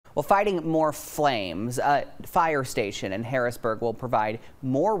Well, fighting more flames, a fire station in Harrisburg will provide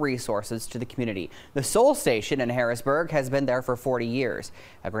more resources to the community. The Soul Station in Harrisburg has been there for 40 years.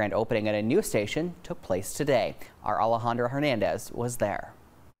 A grand opening at a new station took place today. Our Alejandro Hernandez was there.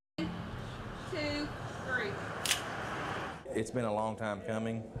 1, 2, 3. It's been a long time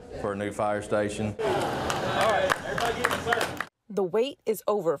coming for a new fire station. All right, everybody get in the circle. The wait is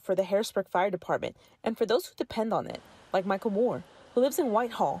over for the Harrisburg Fire Department and for those who depend on it, like Michael Moore, who lives in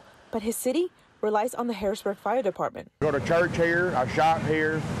Whitehall, but his city relies on the Harrisburg Fire Department. I go to church here, I shop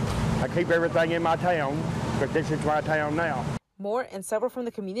here, I keep everything in my town, because this is my town now. Moore and several from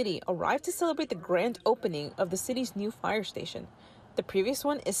the community arrived to celebrate the grand opening of the city's new fire station. The previous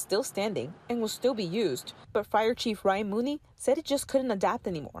one is still standing and will still be used, but Fire Chief Ryan Mooney said it just couldn't adapt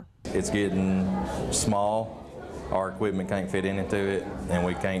anymore. It's getting small. Our equipment can't fit into it, and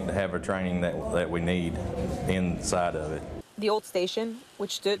we can't have a training that we need inside of it. The old station,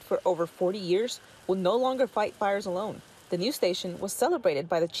 which stood for over 40 years, will no longer fight fires alone. The new station was celebrated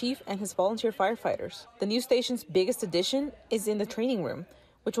by the chief and his volunteer firefighters. The new station's biggest addition is in the training room,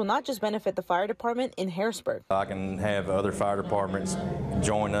 which will not just benefit the fire department in Harrisburg. I can have other fire departments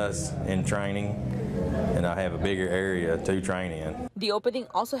join us in training, and I have a bigger area to train in. The opening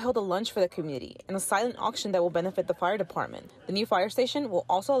also held a lunch for the community and a silent auction that will benefit the fire department. The new fire station will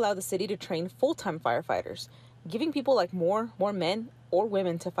also allow the city to train full-time firefighters, giving people like more men or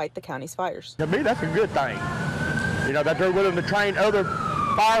women to fight the county's fires. To me, that's a good thing. You know, that they're willing to train other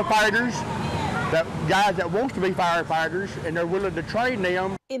firefighters, that guys that want to be firefighters, and they're willing to train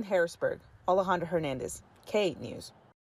them. In Harrisburg, Alejandro Hernandez, K8 News.